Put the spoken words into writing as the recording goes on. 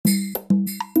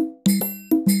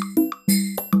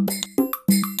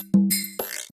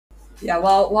Yeah,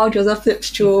 while Joseph flips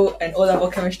through an O-level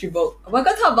chemistry book, we're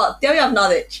going to talk about theory of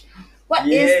knowledge. What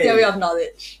is Yay. theory of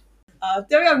knowledge?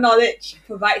 Theory of knowledge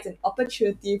provides an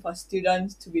opportunity for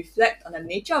students to reflect on the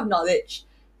nature of knowledge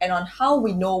and on how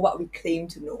we know what we claim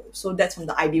to know. So that's from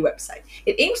the IB website.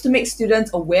 It aims to make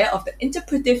students aware of the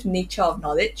interpretive nature of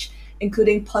knowledge,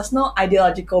 including personal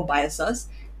ideological biases,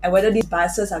 and whether these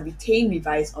biases are retained,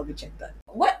 revised, or rejected.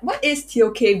 What is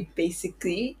TOK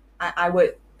basically? I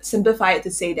would simplify it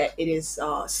to say that it is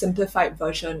a simplified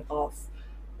version of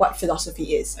what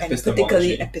philosophy is, and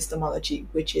particularly epistemology,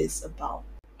 which is about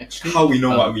how we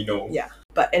know what we know. Yeah,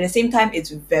 but at the same time,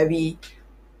 it's very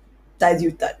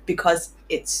diluted because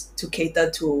it's to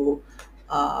cater to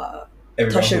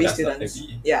tertiary students.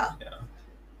 Yeah.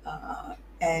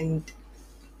 And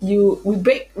we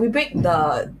break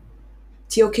the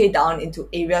TOK down into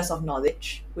areas of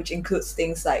knowledge, which includes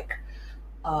things like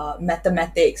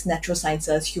mathematics, natural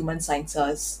sciences, human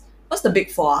sciences. What's the big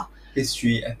four?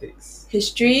 History, ethics.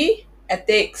 History,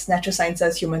 ethics, natural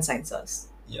sciences, human sciences.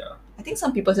 Yeah. I think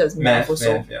some people say it's math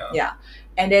also. Yeah.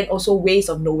 And then also ways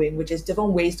of knowing, which is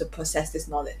different ways to process this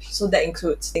knowledge. So that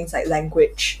includes things like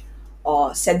language,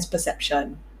 or sense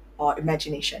perception, or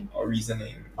imagination. Or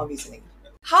reasoning.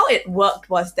 How it worked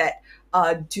was that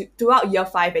throughout year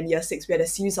 5 and year 6, we had a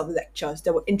series of lectures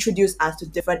that would introduce us to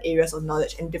different areas of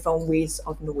knowledge and different ways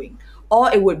of knowing.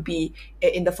 Or it would be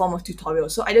in the form of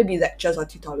tutorials. So either be lectures or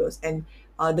tutorials. And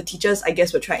the teachers, I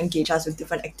guess, would try to engage us with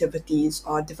different activities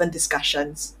or different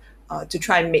discussions to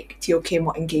try and make TOK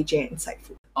more engaging and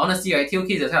insightful. Honestly, right, TOK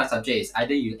is the kind of subject is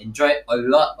either you enjoy it a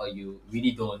lot or you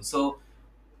really don't. So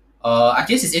I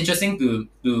guess it's interesting to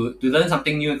learn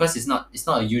something new because it's not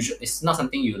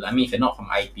something you, I mean, if you're not from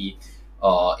IP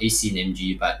or AC and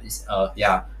MG, but it's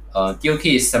TOK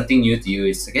is something new to you.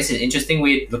 It's, I guess, an interesting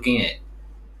way of looking at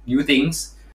new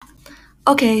things.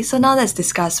 Okay, so now let's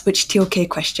discuss which TOK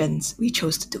questions we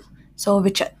chose to do. So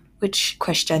Richard, which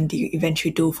question did you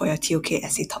eventually do for your TOK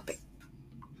essay topic?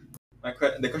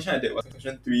 The question I did was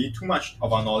question 3. Too much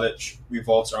of our knowledge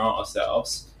revolves around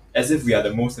ourselves, as if we are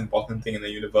the most important thing in the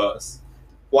universe.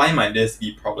 Why might this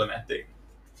be problematic?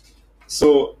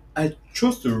 So I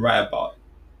chose to write about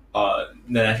the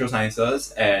natural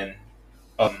sciences and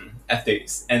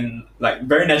ethics, and like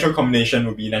very natural combination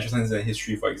would be natural sciences and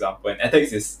history, for example. And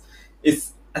ethics is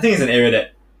I think it's an area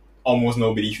that almost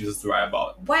nobody chooses to write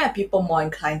about. Why are people more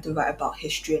inclined to write about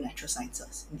history and natural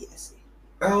sciences in the essay?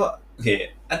 Well,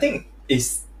 okay, I think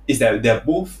is that they're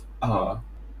both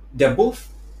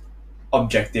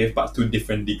objective but to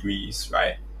different degrees,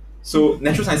 right? So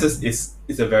natural sciences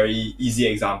is a very easy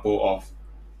example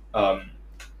of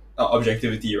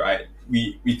objectivity, right?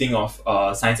 We think of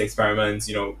science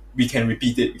experiments. We can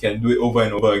repeat it, we can do it over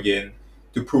and over again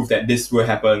to prove that this will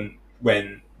happen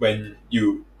when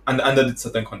you under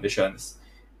certain conditions.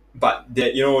 But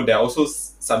there are also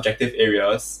subjective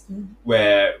areas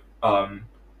where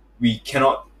we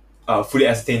cannot fully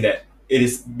ascertain that it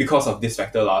is because of this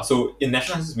factor lah. So in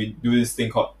natural sciences, we do this thing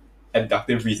called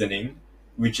abductive reasoning,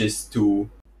 which is to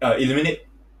eliminate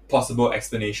possible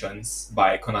explanations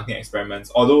by conducting experiments,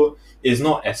 although it is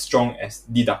not as strong as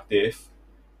deductive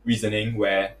reasoning,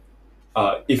 where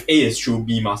if A is true,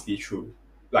 B must be true,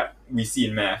 like we see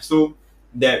in math. So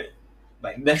that,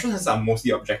 like, natural sciences are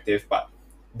mostly objective, but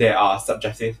there are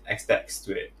subjective aspects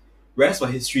to it. Whereas for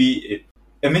history, it's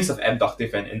a mix of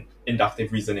abductive and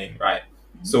inductive reasoning, right?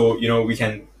 So we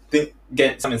can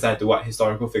get some insight into what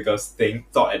historical figures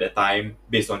thought at the time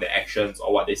based on their actions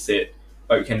or what they said,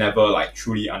 but we can never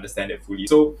truly understand it fully.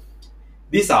 So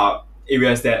these are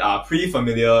areas that are pretty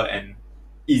familiar and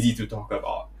easy to talk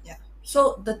about. Yeah.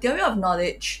 So the theory of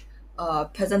knowledge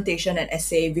presentation and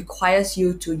essay requires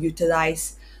you to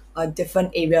utilize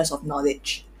different areas of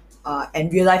knowledge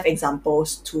and real life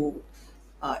examples to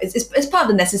it's part of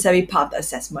the necessary part of the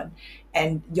assessment.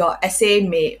 And your essay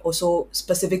may also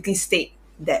specifically state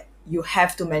that you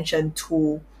have to mention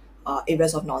 2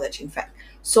 areas of knowledge, in fact.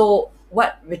 So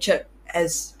what Richard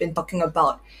has been talking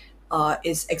about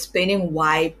is explaining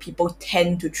why people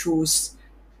tend to choose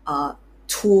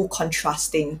 2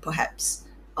 contrasting, perhaps,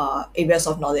 areas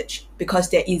of knowledge, because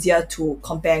they're easier to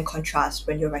compare and contrast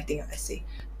when you're writing your essay.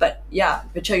 But yeah,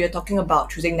 Richard, you're talking about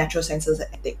choosing natural sciences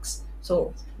and ethics.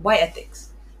 So why ethics?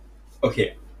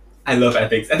 Okay, I love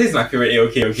ethics. Ethics is my favorite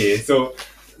AOK. So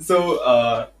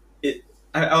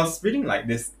I was reading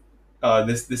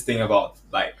this thing about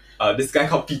this guy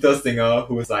called Peter Singer,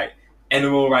 who was like,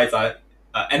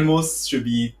 animals should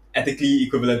be ethically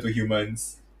equivalent to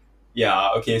humans.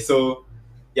 Yeah. Okay. So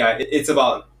yeah, it's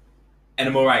about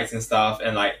animal rights and stuff,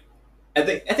 and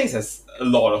ethics has a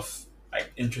lot of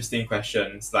interesting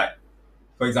questions. Like,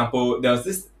 for example, there was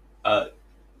this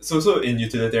so in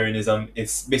utilitarianism,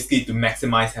 it's basically to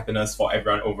maximize happiness for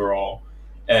everyone overall.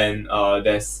 And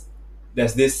there's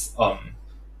this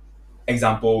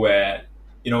example where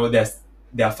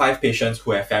there are 5 patients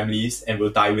who have families and will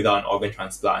die without an organ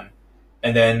transplant,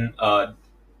 and then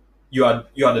you are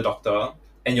the doctor,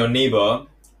 and your neighbor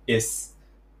is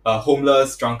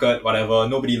homeless, drunkard, whatever.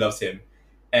 Nobody loves him,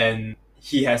 and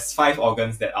he has 5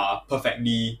 organs that are perfect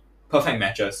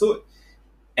matches. So,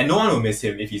 and no one will miss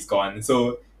him if he's gone.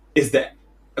 So, is that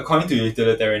according to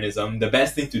utilitarianism, the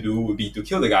best thing to do would be to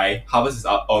kill the guy, harvest his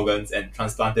organs, and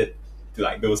transplant it to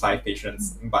like those 5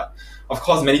 patients. But of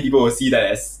course, many people will see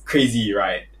that as crazy,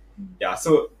 right? Yeah.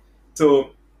 So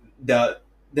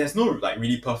there's no like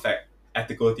really perfect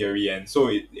ethical theory, and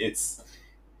so it's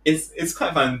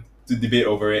quite fun to debate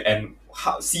over it and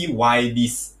see why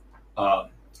these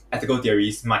ethical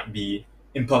theories might be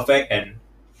imperfect, and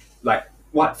like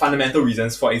what fundamental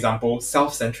reasons, for example,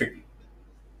 self-centric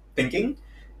thinking,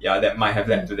 that might have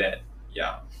led to that.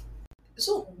 Yeah.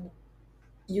 So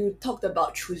you talked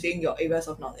about choosing your areas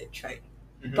of knowledge, right?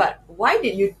 Mhm. But why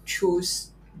did you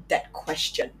choose that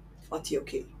question for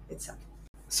TOK itself?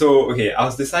 So okay, I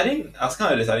was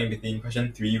kind of deciding between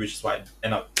question 3, which is what I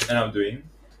end up doing,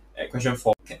 and question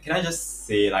 4. Can I just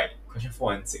say like question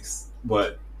 4 and 6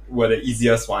 were the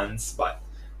easiest ones, but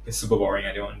it's super boring.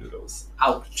 I didn't want to do those.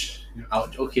 Ouch.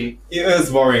 Okay. It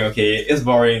was boring. Okay, it's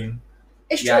boring.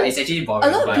 It's Yeah, true. it's actually boring.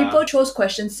 A lot of but, people chose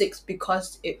question 6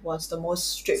 because it was the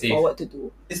most straightforward to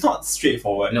do. It's not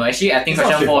straightforward. No, actually, I think It's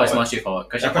not question 4 is straightforward. more straightforward.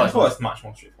 Question Question 4 4 is is much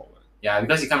more straightforward. yeah,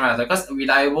 because you can't write because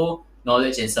reliable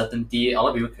knowledge and certainty, a lot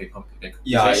of people can complicate.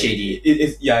 Yeah, It's very shady.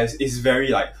 it's very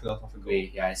like philosophical.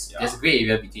 Gray. Yeah, Yeah. there's a grey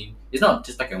area between. It's not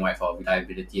just black and white for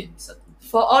reliability and certainty.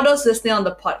 For all those listening on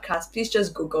the podcast, please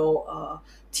just Google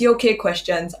TOK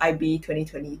questions IB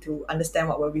 2020 to understand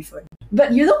what we're referring.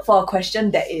 But you look for a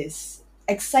question that is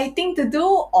exciting to do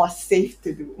or safe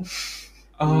to do.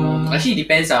 Actually, it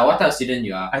depends what type of student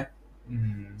you are.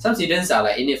 Mm. Some students are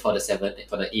like in it for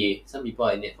the A. Some people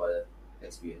are in it for the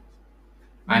experience.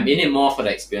 I'm in it more for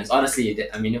the experience. Honestly,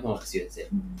 I'm in it more for the experience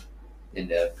than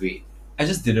the grade. I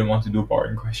just didn't want to do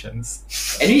boring questions.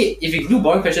 Anyway, if you do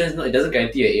boring questions, no, it doesn't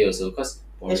guarantee an A also because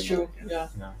That's true. Yeah.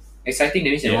 Exciting, that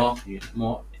means Yeah. you're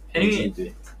more Anyway, energy into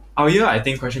it. Our year, I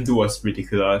think question 2 was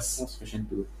ridiculous. What's question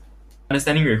 2?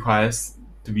 Understanding requires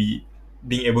to be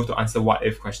being able to answer what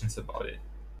if questions about it.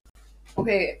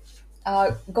 Okay,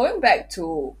 going back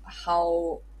to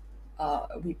how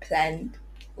we planned,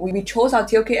 we chose our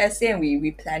TOK essay and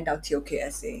we planned our TOK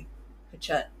essay.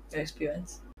 Richard, your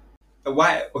experience?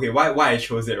 Why I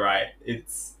chose it, right?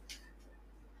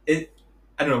 I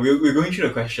don't know, we're going through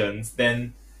the questions,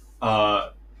 then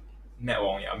Matt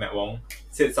Wong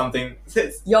said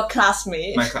Your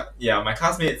classmate. my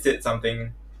classmate said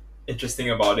something interesting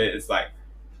about it. It's like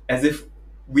as if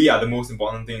we are the most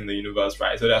important thing in the universe,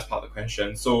 right? So that's part of the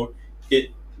question. So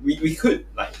we could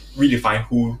like redefine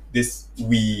who this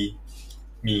we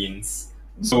means.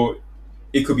 So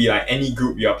it could be like any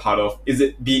group you're part of. Is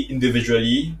it be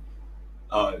individually,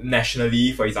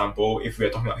 nationally, for example, if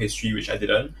we're talking about history, which I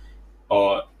didn't,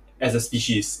 or as a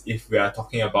species, if we are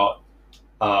talking about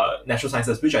natural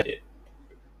sciences, which I did.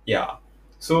 Yeah.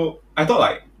 So I thought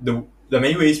like the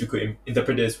many ways we could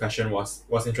interpret this question was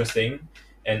interesting,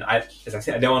 and as I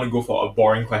said, I didn't want to go for a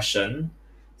boring question,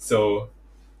 so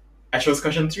I chose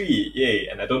question 3. Yay!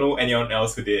 And I don't know anyone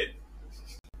else who did.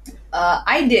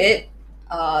 I did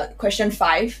question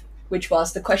 5, which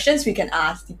was the questions we can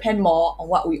ask depend more on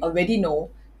what we already know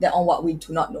than on what we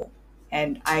do not know.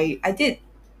 And I did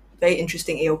very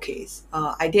interesting AOKs.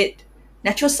 I did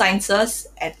natural sciences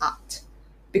and art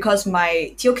because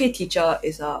my TOK teacher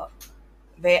is a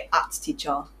very arts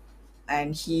teacher,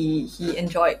 and he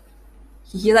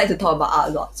liked to talk about art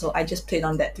a lot, so I just played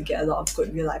on that to get a lot of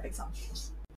good real life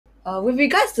examples. With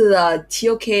regards to the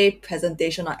TOK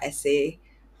presentation or essay,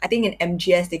 I think in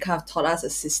MGS they kind of taught us a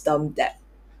system that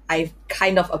I've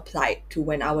kind of applied to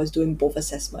when I was doing both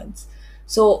assessments.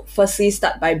 So firstly,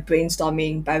 start by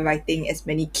brainstorming by writing as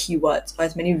many keywords or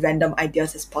as many random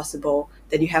ideas as possible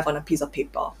that you have on a piece of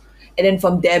paper. And then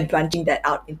from there, branching that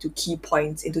out into key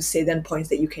points, into salient points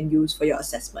that you can use for your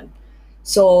assessment.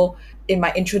 So in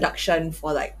my introduction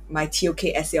for like my TOK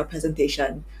essay or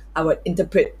presentation, I would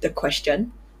interpret the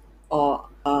question, or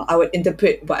I would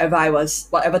interpret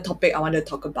whatever topic I wanted to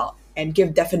talk about, and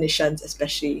give definitions,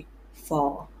 especially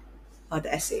for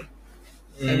the essay.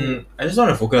 I just want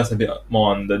to focus a bit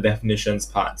more on the definitions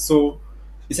part. So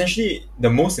essentially, the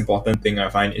most important thing I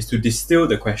find is to distill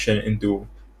the question into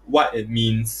what it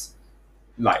means,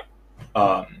 like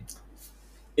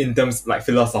in terms like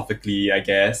philosophically, I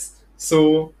guess.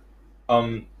 So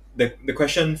the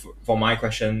question for my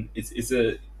question it's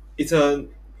a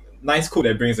nice quote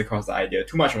that brings across the idea.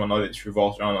 Too much of our knowledge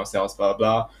revolves around ourselves, blah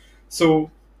blah.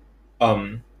 So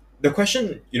the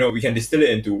question, we can distill it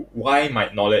into why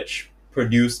might knowledge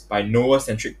produced by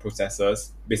Noah-centric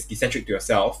processes, basically centric to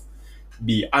yourself,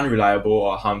 be unreliable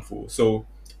or harmful. So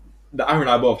the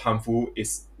unreliable or harmful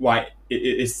is why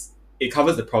it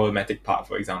covers the problematic part,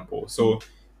 for example. So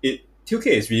TOK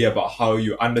is really about how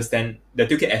you understand the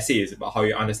TOK essay is about how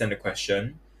you understand the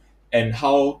question and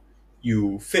how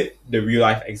you fit the real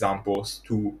life examples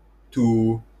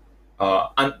to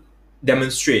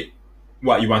demonstrate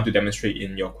what you want to demonstrate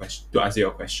in your question to answer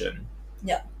your question.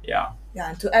 Yeah. Yeah.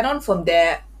 Yeah, and to add on from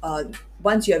there,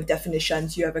 once you have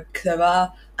definitions, you have a clearer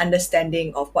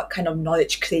understanding of what kind of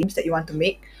knowledge claims that you want to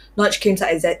make. Knowledge claims are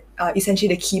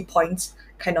essentially the key points,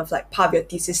 kind of like part of your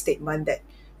thesis statement that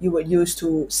you would use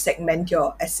to segment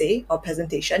your essay or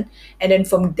presentation. And then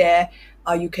from there,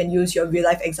 you can use your real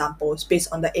life examples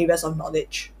based on the areas of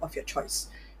knowledge of your choice.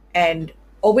 And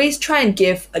always try and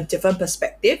give a different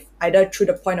perspective, either through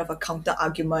the point of a counter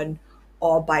argument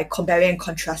or by comparing and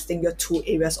contrasting your two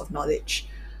areas of knowledge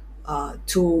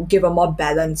to give a more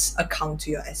balanced account to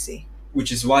your essay.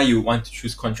 Which is why you want to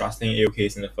choose contrasting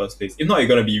AOKs in the first place. If not, you're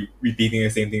going to be repeating the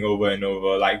same thing over and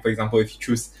over. Like, for example, if you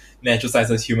choose natural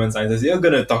sciences, human sciences, you're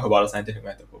going to talk about a scientific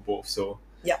method for both. So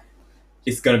yeah,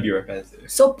 it's going to be repetitive.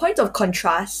 So point of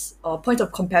contrast or point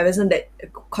of comparison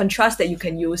contrast that you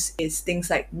can use is things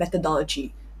like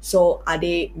methodology. So are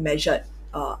they measured?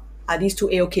 Are these two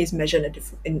AOKs measured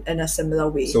in a similar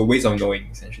way? So ways of knowing,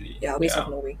 essentially. Yeah, ways of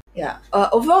knowing. Yeah.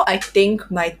 Overall, I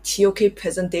think my TOK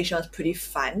presentation was pretty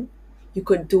fun. You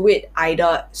could do it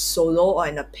either solo or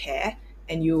in a pair,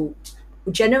 and you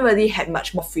generally had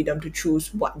much more freedom to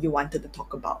choose what you wanted to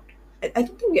talk about. I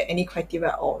don't think we had any criteria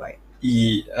at all, right?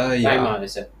 Yeah.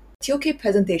 TOK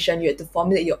presentation, you had to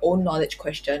formulate your own knowledge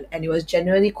question, and it was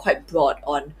generally quite broad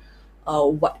on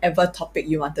whatever topic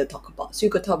you wanted to talk about. So you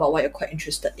could talk about what you're quite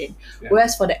interested in. Yeah.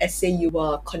 Whereas for the essay, you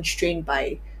were constrained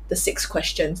by the 6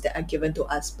 questions that are given to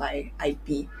us by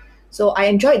IB. So I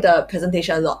enjoyed the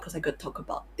presentation a lot because I could talk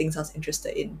about things I was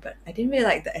interested in, but I didn't really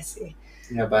like the essay.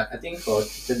 Yeah, but I think for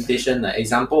presentation, an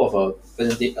example of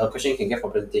a question you can get for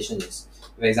presentation is,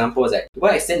 the example is like, to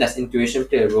what extent does intuition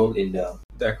play a role in the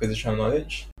acquisition of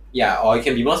knowledge? Yeah, or it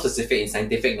can be more specific in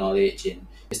scientific knowledge, in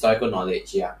historical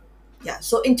knowledge, yeah. Yeah,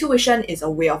 so intuition is a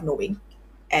way of knowing,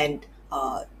 and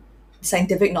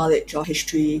scientific knowledge or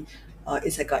history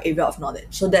is like an area of knowledge.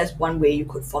 So that's one way you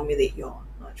could formulate your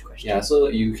knowledge question. Yeah, so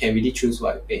you can really choose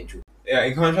what you pay into. Yeah,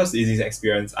 in contrast to Izzy's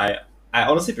experience, I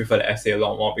honestly prefer the essay a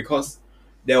lot more because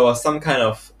there was some kind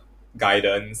of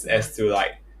guidance as to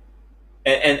like,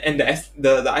 and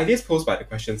the ideas posed by the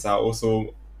questions are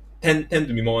also tend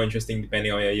to be more interesting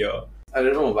depending on your year. I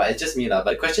don't know, but it's just me lah.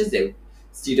 But the questions that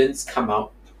students come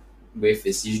out with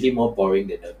is usually more boring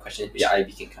than the questions which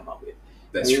IB can come up with.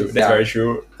 That's true. That's very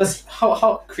true. Because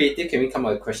how creative can we come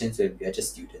up with questions when we are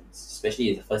just students, especially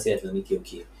in the first year of learning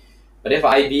TOK? But then for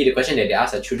IB, the question that they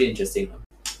ask are truly interesting.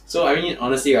 So I mean,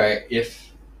 honestly, right?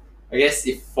 If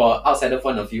for outsider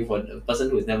point of view, for a person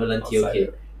who has never learned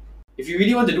TOK, if you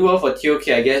really want to do well for TOK,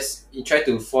 I guess you try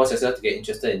to force yourself to get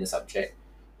interested in the subject.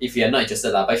 If you are not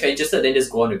interested, but if you're interested, then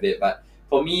just go on with it. But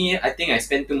for me, I think I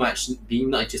spent too much being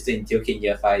not interested in TOK in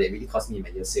year 5 that really cost me in my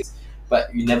year 6.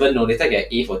 But you never know. Later I get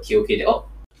A for TOK.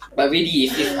 But really,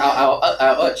 if I'll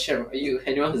urge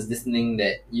anyone who's listening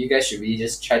that you guys should really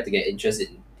just try to get interested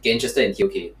in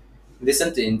TOK.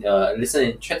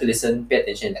 Try to listen, pay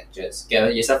attention in lectures.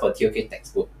 Get yourself a TOK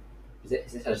textbook. Is that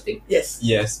such a thing? Yes.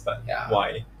 Yes, but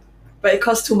why? But it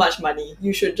costs too much money.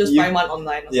 You should just find one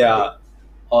online or something.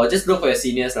 Or just look for your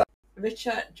seniors.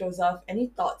 Richard, Joseph, any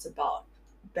thoughts about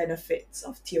benefits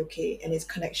of TOK and its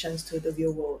connections to the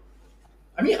real world?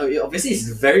 I mean, obviously it's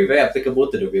very, very applicable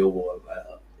to the real world.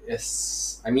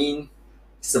 Yes. I mean,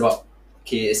 it's about,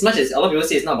 as much as a lot of people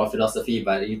say it's not about philosophy,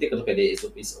 but you take a look at it,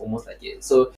 it's almost like it.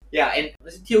 So, yeah, and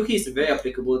TOK is very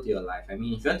applicable to your life. I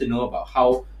mean, if you want to know about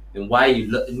how and why you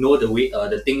know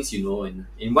the things you know and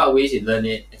in what ways you learn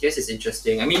it, I guess it's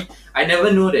interesting. I mean, I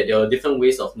never knew that there are different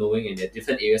ways of knowing and there are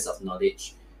different areas of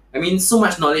knowledge. I mean, so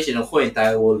much knowledge in the whole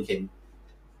entire world, you can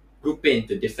group it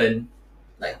into different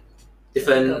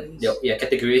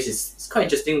categories. It's quite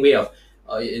interesting way of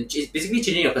it's basically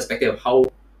changing your perspective of how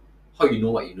you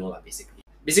know what you know,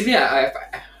 basically. I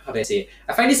how do I say,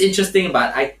 I find this interesting,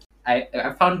 but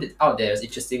I found it out there was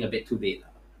interesting a bit too late.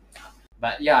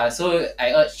 But yeah, so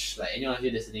I urge like anyone of you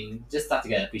listening, just start to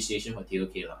get appreciation for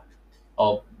TOK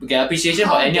or get appreciation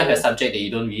for any of your subject that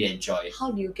you don't really enjoy. How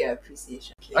do you get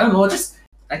appreciation? I don't know, just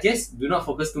I guess do not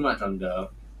focus too much on the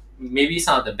maybe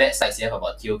some of the bad sides you have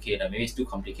about TOK, like maybe it's too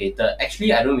complicated.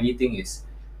 Actually, I don't really think it's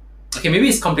okay. Maybe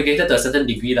it's complicated to a certain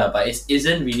degree, but it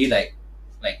isn't really like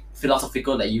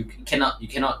philosophical that you cannot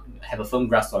have a firm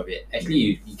grasp of it.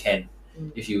 Actually, you can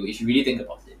if you really think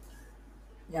about it.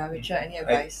 Yeah, Richard, any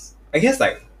advice? I guess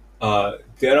like to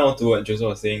add on to what Joseph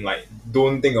was saying, like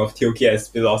don't think of TOK as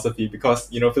philosophy because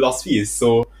philosophy is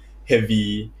so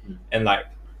heavy and like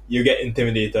you get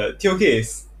intimidated. TOK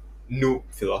is noob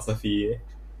philosophy.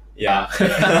 Yeah.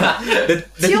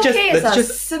 TOK is a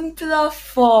simpler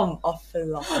form of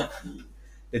philosophy.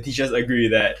 The teachers agree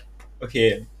with that.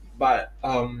 Okay, but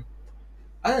other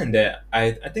than that,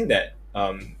 I think that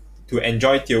to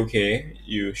enjoy TOK,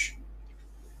 you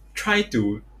try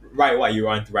to write what you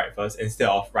want to write first instead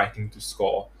of writing to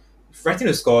score. Writing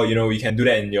to score, you can do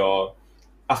that in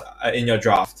your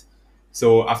draft.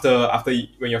 So after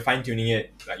when you're fine tuning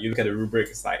it, like you look at the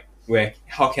rubrics, like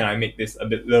how can I make this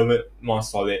little bit more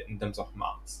solid in terms of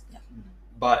marks. Yeah.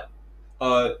 But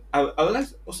I would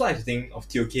also like to think of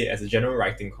TOK as a general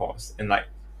writing course, and like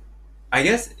I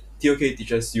guess TOK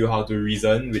teaches you how to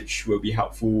reason, which will be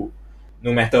helpful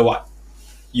no matter what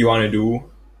you want to do,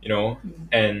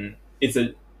 and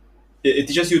it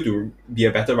teaches you to be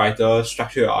a better writer,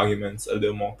 structure your arguments a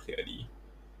little more clearly.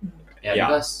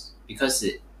 Yeah. Because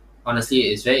it honestly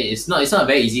it's not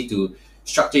very easy to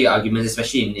structure your arguments,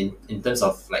 especially in terms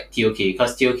of like TOK,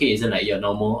 because TOK isn't like your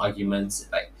normal arguments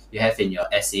like you have in your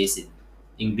essays in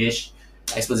English.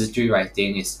 Expository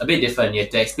writing is a bit different. You have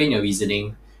to explain your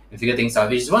reasoning and figure things out,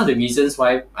 which is one of the reasons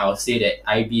why I would say that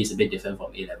IB is a bit different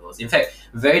from A levels. In fact,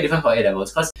 very different from A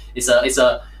levels because it's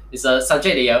a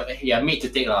subject that you are made to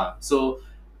take lah. So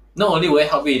not only will it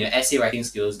help you in your essay writing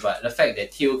skills, but the fact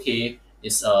that TOK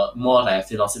is more like a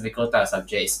philosophical type of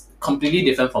subject is completely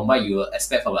different from what you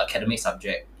expect from an academic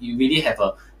subject. You really have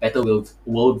a better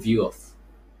world view of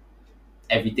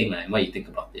everything and what you think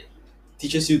about it.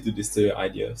 Teaches you to distill your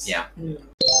ideas. Yeah.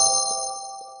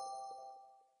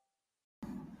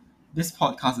 This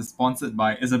podcast is sponsored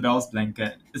by Isabel's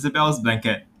Blanket. Isabel's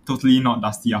Blanket, totally not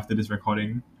dusty after this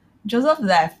recording. Joseph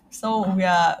left, so we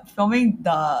are filming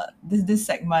this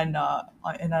segment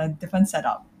in a different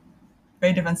setup.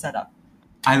 Very different setup.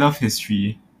 I love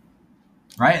history.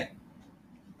 Right?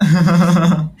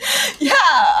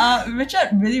 Yeah, Richard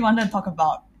really wanted to talk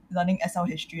about learning SL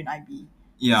history in IB.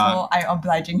 Yeah. So I'm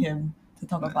obliging him to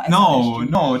talk about SL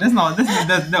history. No, that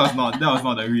was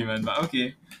not the agreement, but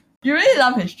okay. You really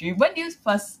love history. When do you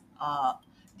first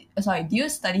do you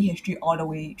study history all the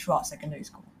way throughout secondary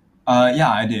school?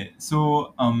 Yeah, I did.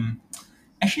 So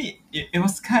actually it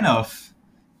was kind of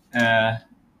I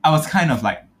was kind of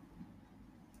like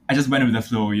I just went with the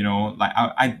flow, like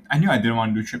I knew I didn't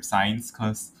want to do trip science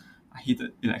because I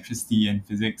hated electricity and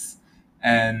physics,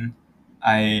 and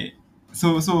I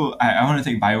wanted to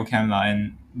take biochem lah,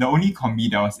 and the only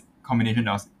combination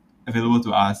that was available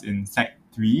to us in Sec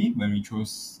 3 when we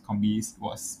chose combis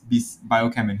was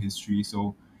biochem and history.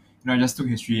 So I just took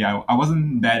history. I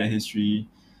wasn't bad at history.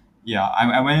 Yeah,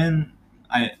 I went in.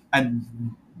 I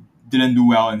didn't do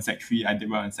well in Sec 3. I did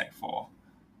well in Sec 4.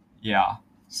 Yeah,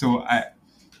 so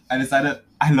I decided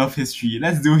I love history.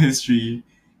 Let's do history.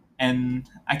 And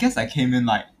I guess I came in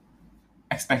like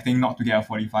expecting not to get a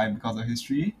 45 because of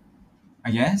history.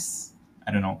 I guess.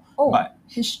 I don't know. Oh, but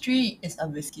history is a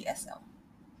risky SL.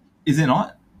 Is it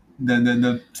not?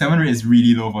 The 7 rate is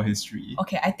really low for history.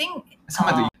 Okay, I think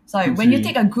Group when you 3.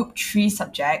 take a group 3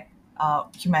 subject,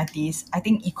 humanities, I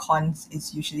think econs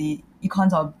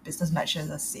or business management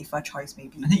is a safer choice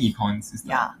maybe. I think econs is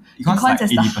econs like is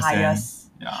the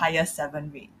 80%. highest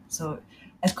 7 rate. So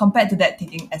as compared to that,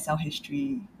 taking SL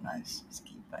history, nice,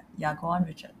 risky. But yeah, go on,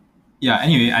 Richard. Yeah,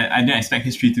 anyway, I didn't expect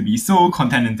history to be so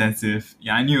content intensive.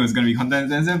 Yeah, I knew it was going to be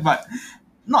content intensive, but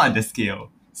not at this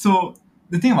scale. So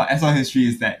the thing about SL history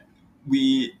is that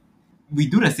we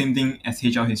do the same thing as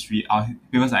HL history. Our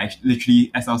papers are literally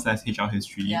SL/HL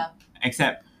history. Yeah.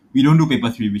 Except we don't do paper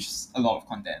 3, which is a lot of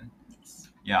content. Yes.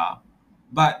 Yeah.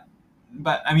 But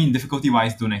I mean, difficulty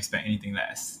wise, don't expect anything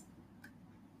less.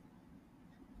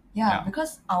 Yeah,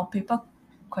 because our paper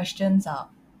questions are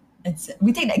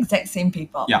we take the exact same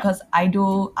paper. Yeah. Because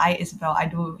Isabel, I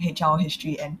do HL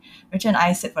history, and Richard and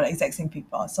I sit for the exact same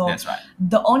paper. So That's right.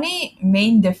 the only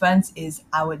main difference is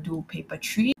I would do paper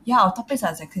 3. Yeah, our topics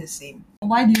are exactly the same.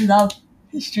 Why do you love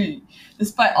history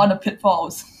despite all the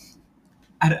pitfalls?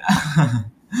 I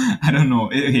don't know.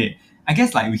 Okay, I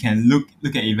guess like we can look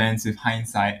at events with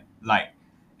hindsight. Like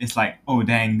it's like, oh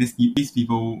dang, these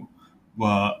people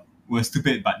were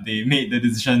stupid, but they made the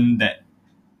decision that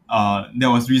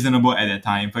was reasonable at that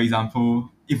time. For example,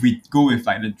 if we go with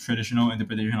like the traditional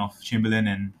interpretation of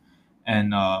Chamberlain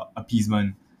and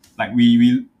appeasement, like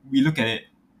we look at it,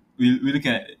 we look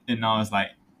at it now as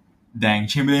like, dang,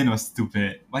 Chamberlain was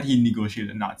stupid. Why did he negotiate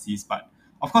with the Nazis? But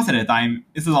of course, at the time,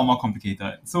 it's a lot more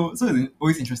complicated. So it's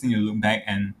always interesting to look back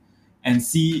and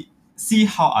see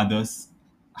how others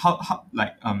how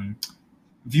like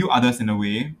view others in a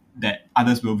way that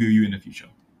others will view you in the future,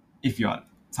 if you are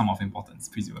someone of importance,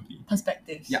 presumably.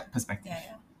 Perspectives. Yeah, perspective.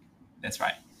 Yeah. That's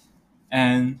right.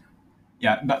 And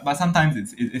yeah, but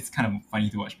sometimes it's kind of funny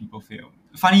to watch people fail.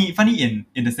 Funny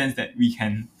in the sense that we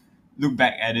can look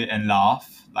back at it and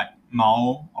laugh, like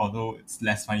Mao, although it's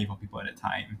less funny for people at the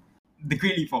time. The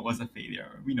Great Leap Forward was a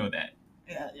failure. We know that.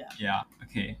 Yeah. Yeah,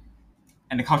 okay.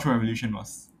 And the Cultural Revolution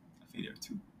was a failure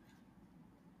too.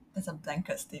 That's a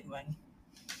blanket statement.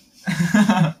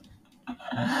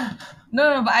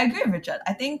 No, but I agree with Richard.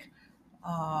 I think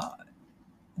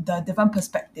the different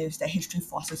perspectives that history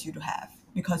forces you to have,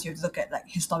 because you have to look at like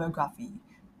historiography,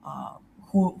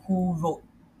 who wrote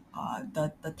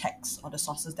the texts or the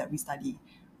sources that we study,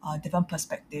 different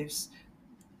perspectives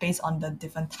based on the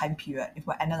different time period. If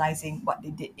we're analyzing what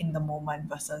they did in the moment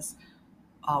versus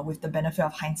with the benefit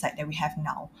of hindsight that we have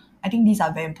now, I think these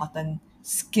are very important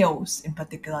skills in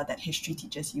particular that history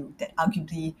teaches you that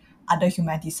arguably other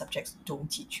humanities subjects don't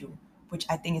teach you, which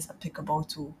I think is applicable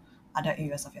to other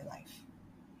areas of your life.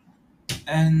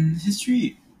 And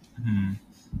history,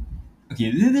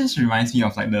 okay, this reminds me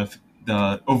of like the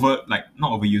not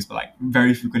overused, but like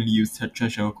very frequently used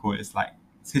Churchill quote. It's like,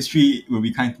 history will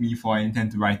be kind to me for I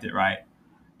intend to write it, right?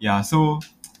 Yeah, so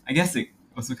I guess it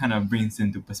also kind of brings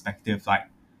into perspective like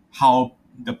how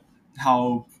the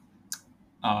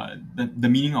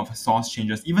meaning of a source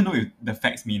changes, even though the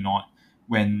facts may not,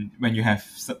 when you have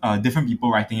different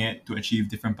people writing it to achieve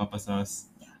different purposes.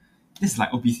 Yeah. This is like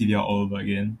OPCV all over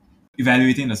again.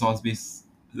 Evaluating the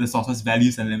source's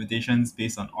values and limitations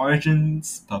based on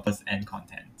origins, purpose, and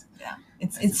content. Yeah,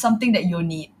 it's something that you'll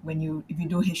need if you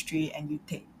do history and you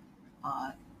take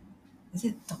is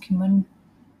it document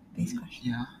based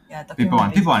question? Yeah, Paper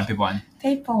one.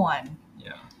 Paper one.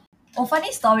 Yeah. Oh,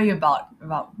 funny story about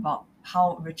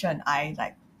how Richard and I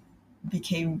like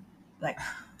became like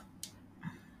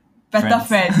better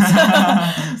friends.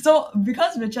 So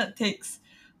because Richard takes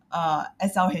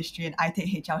SL history and I take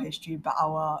HL history, but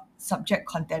our subject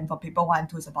content for paper 1 and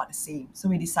 2 is about the same. So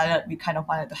we decided we kind of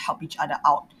wanted to help each other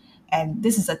out. And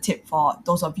this is a tip for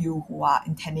those of you who are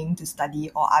intending to study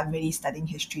or are really studying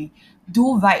history.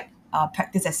 Do write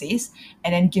practice essays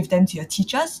and then give them to your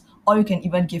teachers, or you can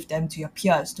even give them to your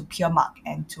peers to peer mark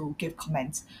and to give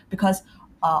comments. Because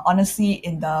honestly,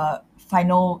 in the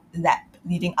final lab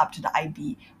leading up to the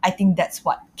IB, I think that's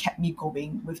what kept me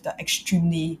going with the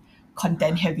extremely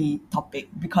content heavy topic,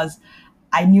 because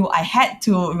I knew I had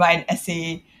to write an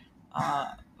essay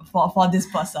for this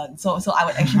person. So I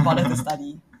would actually bother to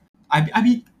study. I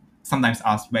be sometimes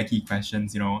asked wacky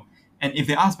questions, and if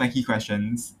they ask wacky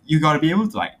questions, you gotta be able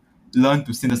to like learn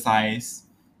to synthesize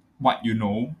what you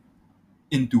know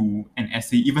into an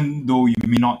essay, even though you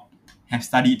may not have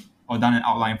studied or done an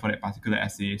outline for that particular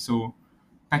essay. So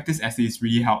practice essays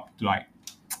really help to like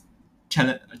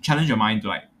challenge your mind to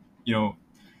like,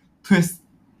 twist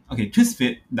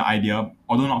fit the idea,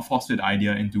 although not force fit the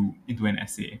idea into an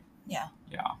essay. Yeah.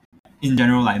 In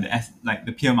general, like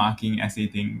the peer marking essay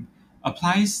thing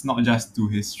applies not just to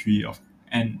history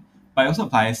but it also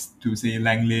applies to say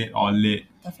Lang Lit or Lit.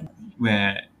 Definitely.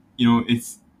 Where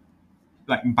it's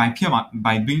like by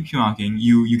doing peer marking,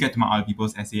 you get to mark other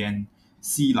people's essay and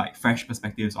see like fresh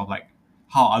perspectives of like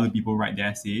how other people write their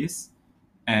essays,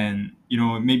 and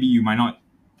maybe you might not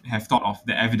have thought of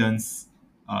the evidence,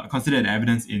 consider the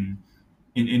evidence in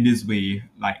this way,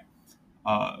 like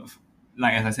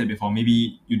as I said before,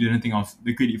 maybe you didn't think of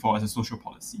the Great Leap Forward as a social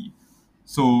policy.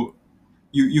 So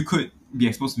you could be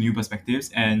exposed to new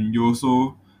perspectives, and you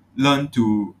also learn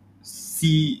to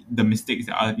see the mistakes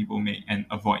that other people make and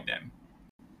avoid them.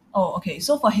 Oh, okay.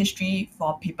 So for history,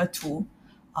 for paper 2,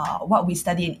 what we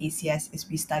study in ACS is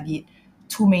we studied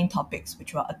 2 main topics,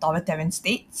 which were authoritarian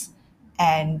states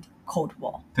and Cold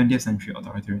War. 20th century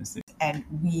authoritarian states. And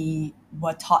we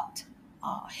were taught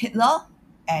Hitler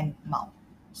and Mao.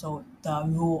 So the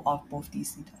rule of both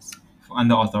these leaders.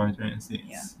 Under authoritarian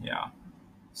states. Yeah.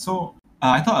 So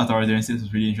I thought authoritarian states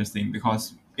was really interesting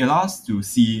because it allows us to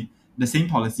see the same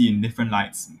policy in different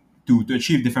lights to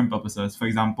achieve different purposes. For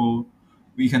example,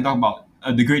 we can talk about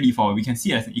the Great Leap Forward. We can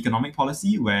see it as an economic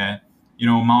policy where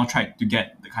Mao tried to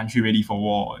get the country ready for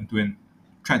war and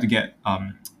tried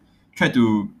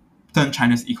to turn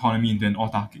China's economy into an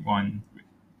autarkic one,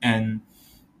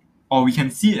 or we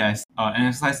can see it as an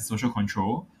exercise in social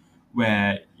control,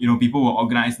 where people were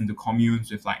organized into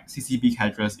communes with like CCP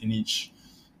cadres in each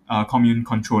commune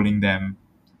controlling them.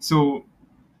 So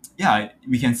yeah,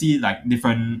 we can see like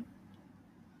different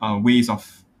ways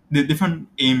of the different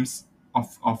aims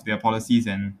of their policies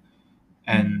and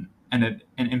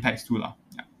impacts too lah.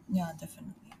 Yeah. Yeah,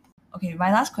 definitely. Okay,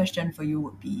 my last question for you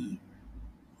would be,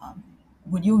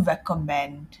 would you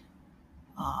recommend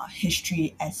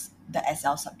history as the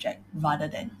SL subject rather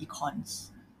than econs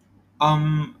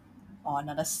or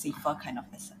another safer kind of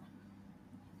SL?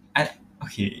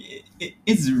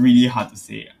 It's really hard to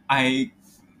say. I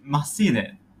must say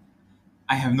that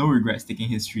I have no regrets taking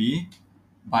history,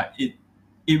 but it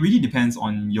really depends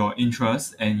on your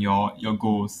interests and your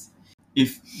goals.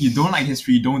 If you don't like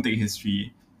history, don't take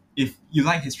history. If you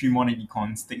like history more than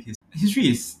econs, take history. History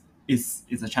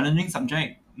is a challenging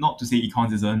subject. Not to say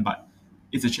econs isn't, but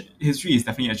history is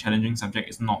definitely a challenging subject.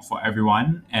 It's not for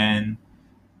everyone, and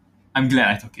I'm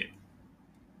glad I took it.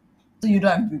 So you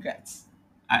don't have regrets?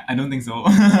 I don't think so.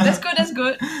 That's good, that's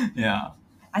good. Yeah.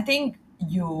 I think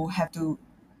you have to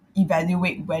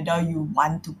evaluate whether you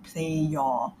want to play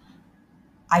your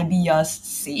IB years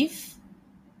safe.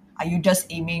 Are you just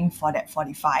aiming for that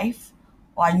 45?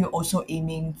 Or are you also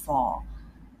aiming for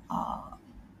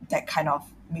that kind of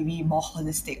maybe more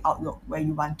holistic outlook where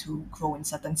you want to grow in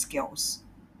certain skills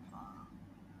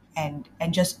and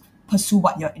just pursue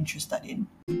what you're interested in?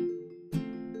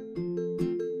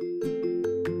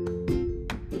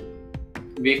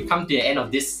 We've come to the end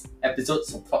of this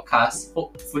episode's podcast.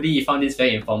 Hopefully you found this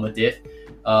very informative.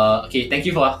 Okay, thank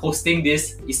you for hosting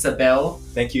this, Isabel.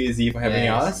 Thank you, Izzy, for having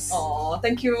us. Oh,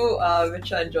 thank you,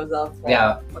 Richard and Joseph,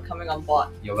 for coming on board.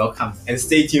 You're welcome. And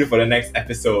stay tuned for the next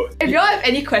episode. If you all have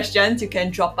any questions, you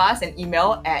can drop us an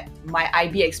email at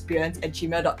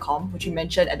myibexperience@gmail.com, which we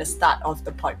mentioned at the start of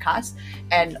the podcast.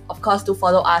 And of course, to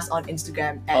follow us on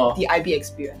Instagram at the IB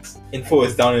Experience. Info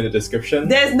is down in the description.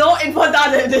 There's no info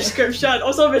down in the description.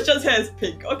 Also, Richard's hair is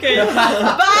pink. Okay,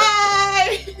 bye.